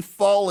already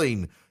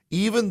falling,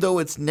 even though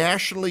its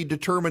nationally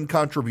determined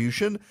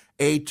contribution,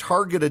 a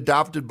target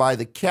adopted by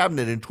the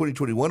cabinet in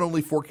 2021,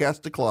 only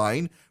forecast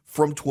decline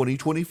from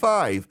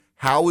 2025.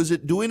 How is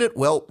it doing it?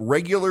 Well,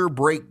 regular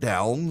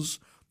breakdowns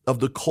of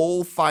the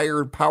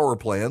coal-fired power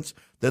plants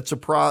that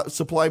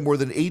supply more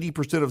than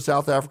 80% of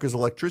South Africa's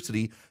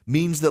electricity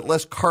means that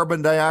less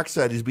carbon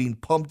dioxide is being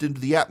pumped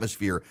into the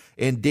atmosphere,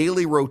 and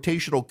daily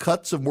rotational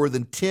cuts of more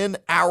than 10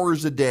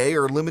 hours a day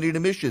are limiting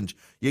emissions.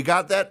 You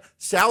got that?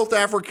 South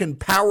African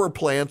power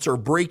plants are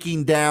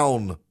breaking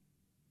down.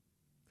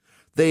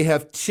 They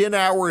have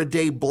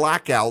 10-hour-a-day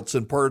blackouts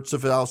in parts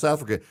of South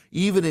Africa.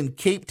 Even in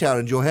Cape Town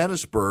and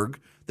Johannesburg,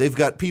 they've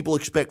got people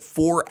expect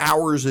 4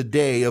 hours a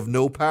day of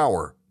no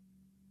power.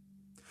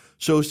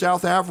 So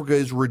South Africa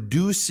is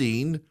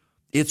reducing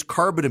its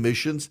carbon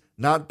emissions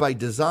not by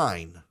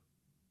design,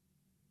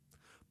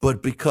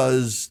 but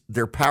because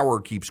their power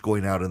keeps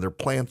going out and their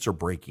plants are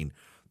breaking.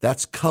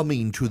 That's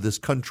coming to this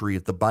country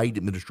if the Biden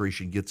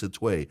administration gets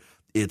its way.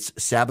 It's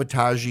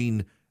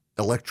sabotaging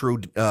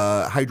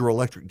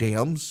hydroelectric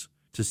dams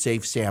to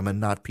save salmon,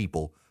 not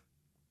people,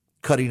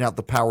 cutting out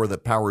the power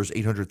that powers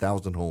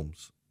 800,000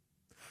 homes.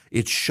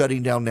 It's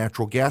shutting down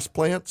natural gas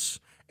plants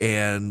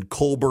and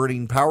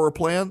coal-burning power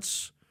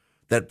plants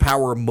that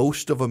power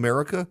most of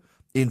America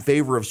in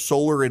favor of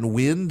solar and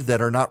wind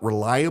that are not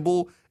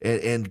reliable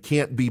and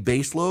can't be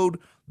baseload.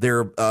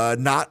 They're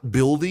not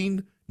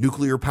building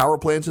nuclear power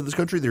plants in this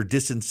country. They're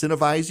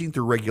disincentivizing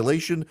through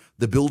regulation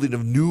the building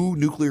of new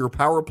nuclear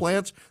power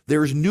plants.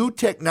 There's new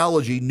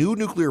technology, new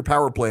nuclear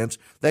power plants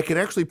that can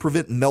actually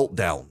prevent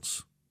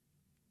meltdowns.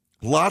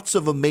 Lots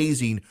of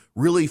amazing,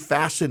 really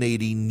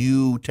fascinating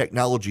new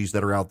technologies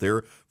that are out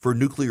there for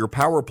nuclear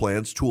power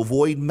plants to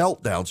avoid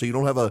meltdown. So you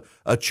don't have a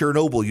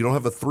Chernobyl, you don't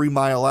have a 3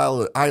 Mile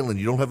Island,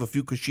 you don't have a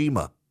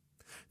Fukushima.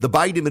 The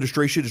Biden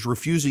administration is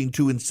refusing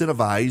to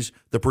incentivize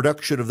the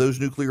production of those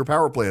nuclear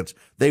power plants.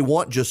 They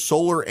want just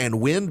solar and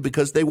wind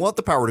because they want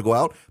the power to go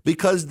out,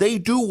 because they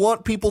do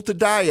want people to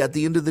die at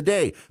the end of the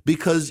day,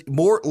 because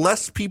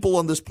less people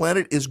on this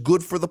planet is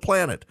good for the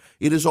planet.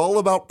 It is all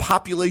about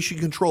population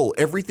control.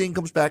 Everything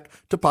comes back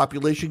to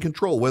population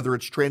control, whether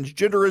it's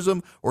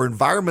transgenderism or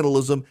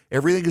environmentalism.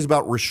 Everything is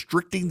about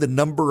restricting the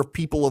number of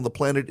people on the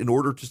planet in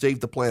order to save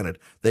the planet.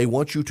 They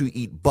want you to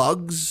eat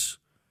bugs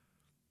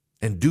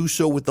and do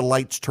so with the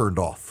lights turned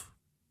off.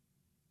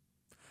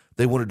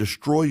 They want to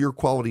destroy your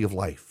quality of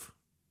life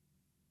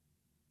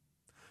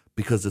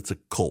because it's a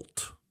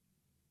cult.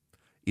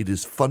 It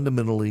is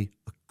fundamentally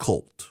a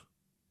cult.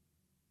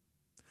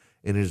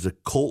 And it is a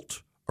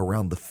cult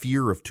around the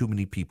fear of too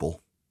many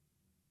people.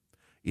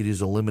 It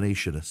is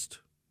eliminationist.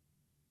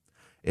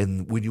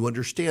 And when you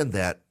understand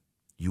that,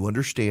 you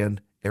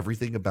understand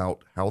everything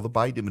about how the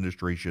Biden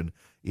administration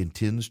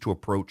intends to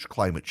approach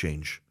climate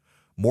change.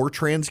 More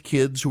trans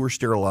kids who are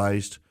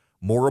sterilized,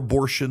 more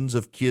abortions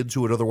of kids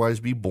who would otherwise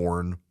be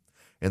born,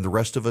 and the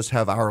rest of us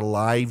have our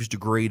lives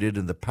degraded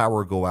and the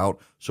power go out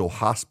so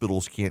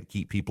hospitals can't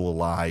keep people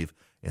alive,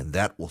 and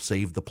that will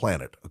save the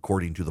planet,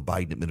 according to the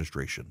Biden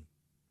administration.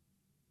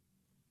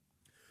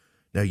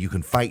 Now, you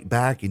can fight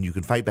back, and you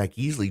can fight back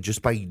easily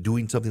just by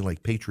doing something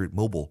like Patriot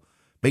Mobile.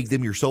 Make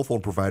them your cell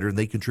phone provider, and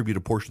they contribute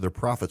a portion of their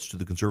profits to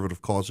the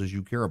conservative causes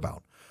you care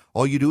about.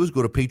 All you do is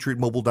go to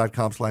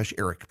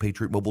patriotmobile.com/Eric,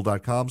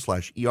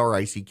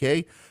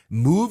 patriotmobile.com/ERICK.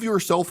 Move your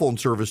cell phone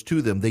service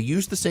to them. They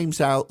use the same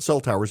cell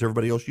towers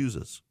everybody else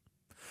uses.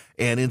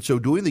 And in so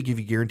doing, they give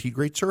you guaranteed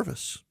great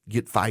service.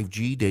 Get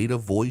 5G, data,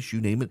 voice, you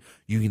name it.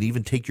 You can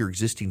even take your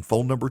existing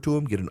phone number to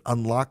them, get an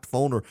unlocked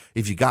phone, or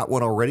if you got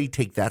one already,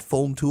 take that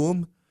phone to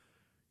them.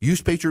 Use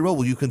Patriot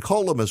Mobile. You can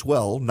call them as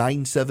well,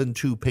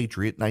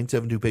 972-PATRIOT,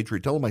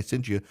 972-PATRIOT. Tell them I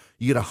sent you.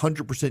 You get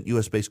 100%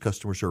 U.S.-based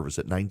customer service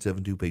at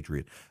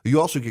 972-PATRIOT.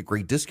 You also get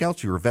great discounts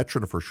if you're a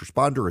veteran, a first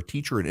responder, a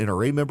teacher, an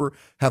NRA member,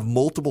 have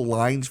multiple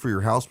lines for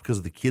your house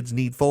because the kids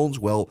need phones.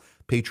 Well,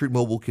 Patriot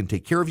Mobile can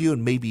take care of you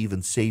and maybe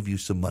even save you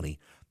some money.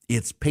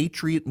 It's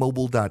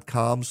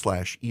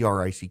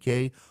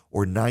patriotmobile.com/ERICK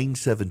or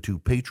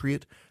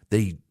 972-PATRIOT.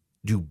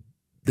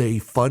 They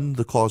fund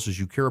the causes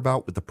you care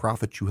about with the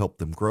profits you help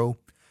them grow.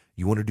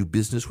 You want to do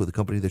business with a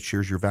company that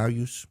shares your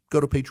values? Go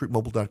to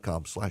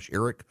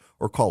patriotmobile.com/Eric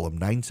or call them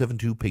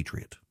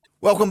 972-PATRIOT.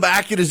 Welcome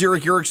back. It is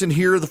Eric Erickson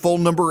here. The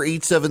phone number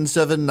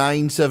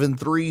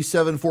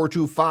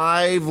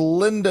 877-973-7425.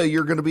 Linda,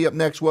 you're going to be up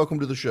next. Welcome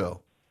to the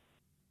show.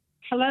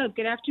 Hello.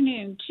 Good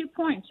afternoon. 2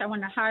 points I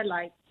want to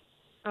highlight.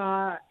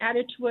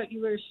 Added to what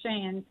you were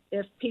saying,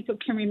 if people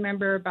can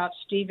remember about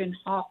Stephen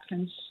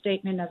Hawking's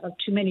statement of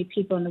too many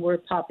people in the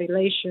world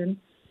population,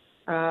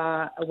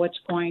 what's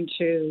going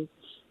to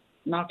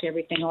knock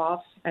everything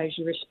off as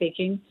you were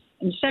speaking.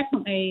 And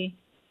secondly,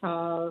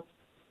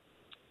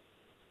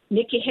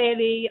 Nikki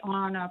Haley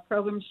on a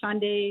program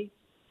Sunday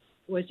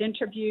was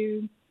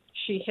interviewed.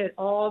 She hit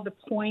all the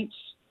points.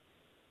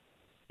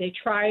 They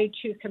tried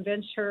to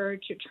convince her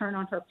to turn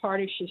on her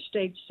party. She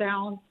stayed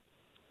sound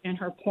in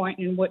her point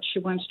in what she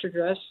wants to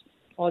address,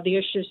 all the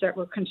issues that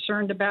we're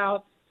concerned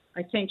about.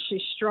 I think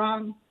she's a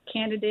strong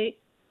candidate,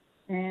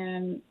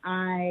 and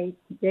I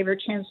gave her a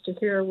chance to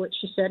hear what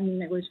she said,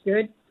 and it was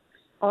good.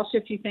 Also,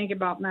 if you think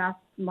about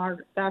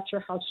Margaret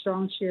Thatcher, how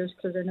strong she is,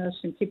 because I know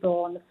some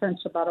people on the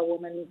fence about a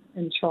woman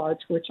in charge,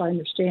 which I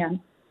understand.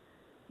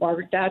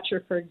 Margaret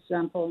Thatcher, for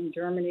example, in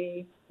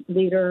Germany,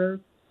 leader,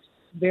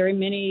 very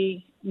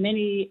many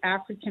many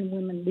African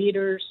women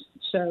leaders.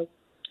 So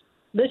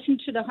listen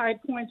to the high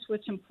points,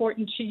 what's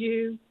important to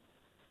you,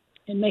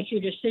 and make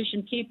your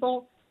decision,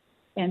 people.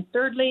 And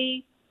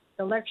thirdly,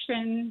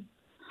 election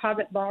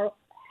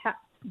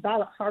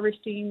ballot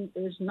harvesting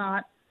is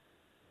not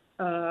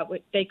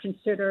what they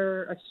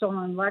consider a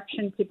stolen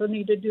election. People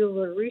need to do a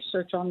little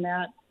research on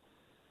that.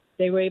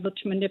 They were able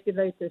to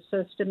manipulate the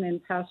system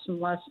and pass some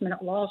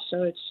last-minute laws,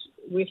 so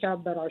we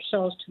have but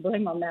ourselves to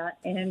blame on that,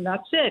 and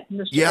that's it.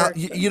 Mr. Yeah,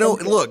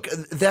 Erickson. look,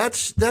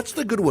 that's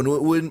the good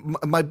one. When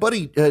my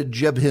buddy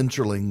Jeb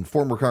Hensarling,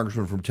 former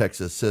congressman from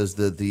Texas, says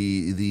that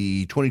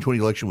the 2020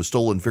 election was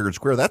stolen fair and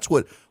square, that's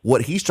what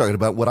he's talking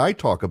about. What I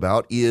talk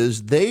about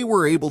is they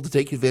were able to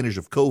take advantage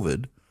of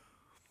COVID.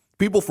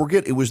 People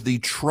forget it was the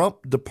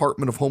Trump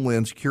Department of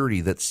Homeland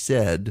Security that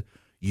said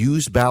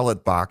use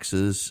ballot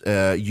boxes,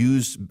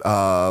 use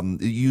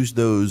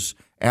those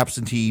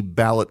absentee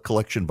ballot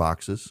collection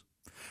boxes,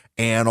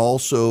 and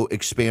also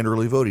expand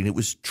early voting. It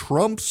was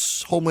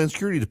Trump's Homeland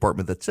Security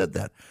Department that said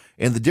that.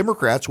 And the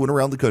Democrats went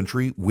around the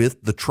country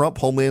with the Trump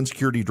Homeland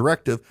Security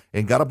Directive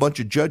and got a bunch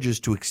of judges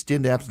to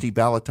extend absentee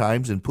ballot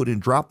times and put in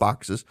drop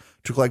boxes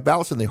to collect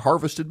ballots, and they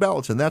harvested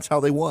ballots, and that's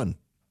how they won.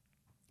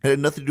 It had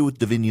nothing to do with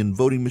Dominion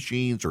voting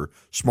machines or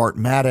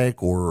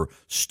Smartmatic or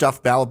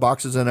stuffed ballot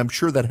boxes, and I'm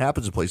sure that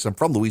happens in places. I'm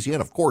from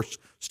Louisiana. Of course,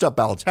 stuffed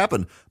ballots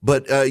happen,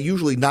 but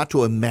usually not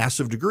to a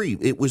massive degree.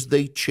 It was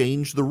they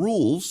changed the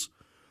rules,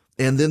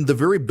 and then the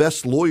very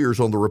best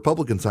lawyers on the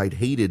Republican side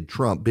hated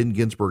Trump, Ben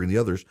Ginsburg and the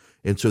others,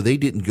 and so they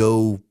didn't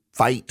go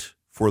fight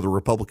for the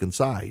Republican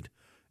side,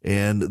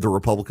 and the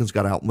Republicans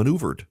got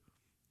outmaneuvered.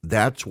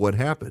 That's what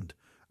happened,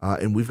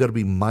 and we've got to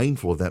be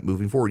mindful of that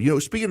moving forward.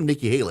 Speaking of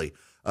Nikki Haley,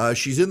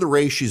 she's in the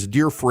race. She's a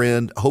dear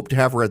friend. Hope to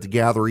have her at the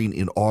gathering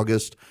in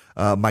August.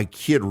 My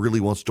kid really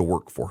wants to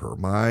work for her.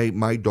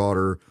 My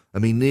daughter, I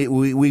mean,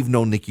 we've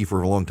known Nikki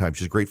for a long time.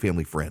 She's a great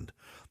family friend.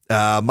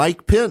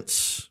 Mike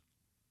Pence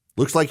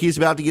looks like he's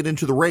about to get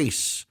into the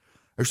race.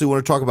 Actually,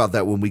 want to talk about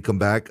that when we come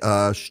back,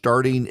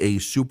 starting a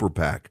super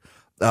PAC.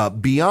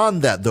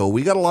 Beyond that, though,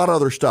 we got a lot of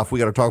other stuff we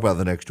got to talk about in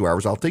the next 2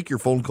 hours. I'll take your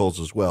phone calls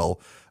as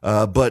well.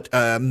 But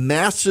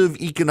massive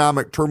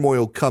economic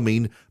turmoil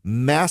coming,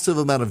 massive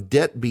amount of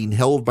debt being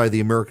held by the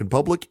American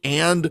public,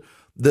 and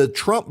the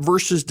Trump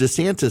versus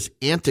DeSantis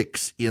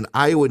antics in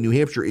Iowa and New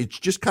Hampshire. It's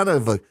just kind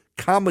of a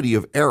comedy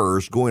of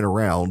errors going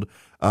around.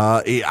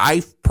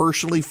 I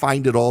personally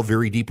find it all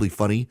very deeply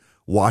funny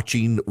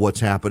watching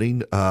what's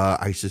happening.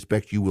 I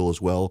suspect you will as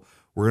well.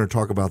 We're going to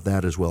talk about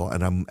that as well,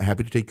 and I'm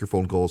happy to take your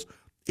phone calls.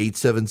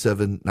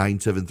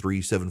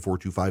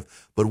 877-973-7425.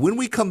 But when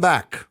we come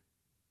back,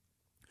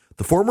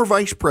 the former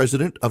Vice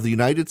President of the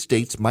United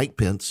States, Mike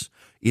Pence,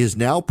 is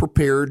now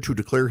prepared to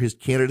declare his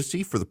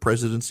candidacy for the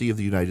presidency of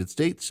the United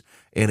States,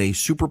 and a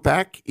super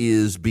PAC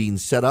is being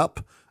set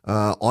up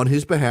on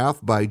his behalf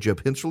by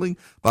Jeb Hensarling,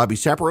 Bobby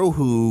Sapiro,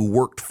 who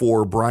worked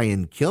for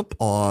Brian Kemp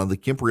on the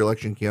Kemp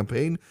reelection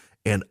campaign,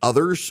 and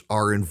others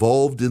are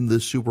involved in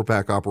this super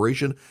PAC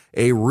operation.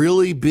 A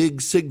really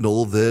big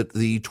signal that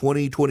the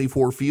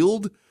 2024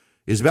 field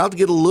is about to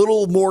get a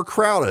little more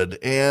crowded.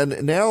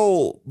 And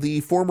now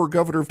the former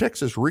governor of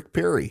Texas, Rick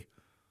Perry,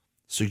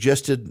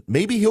 suggested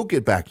maybe he'll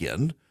get back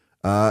in,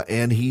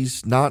 and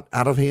he's not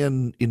out of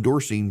hand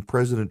endorsing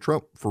President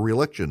Trump for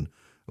reelection,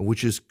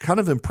 which is kind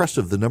of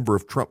impressive, the number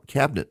of Trump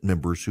cabinet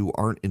members who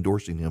aren't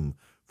endorsing him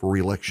for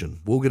reelection.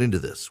 We'll get into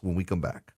this when we come back.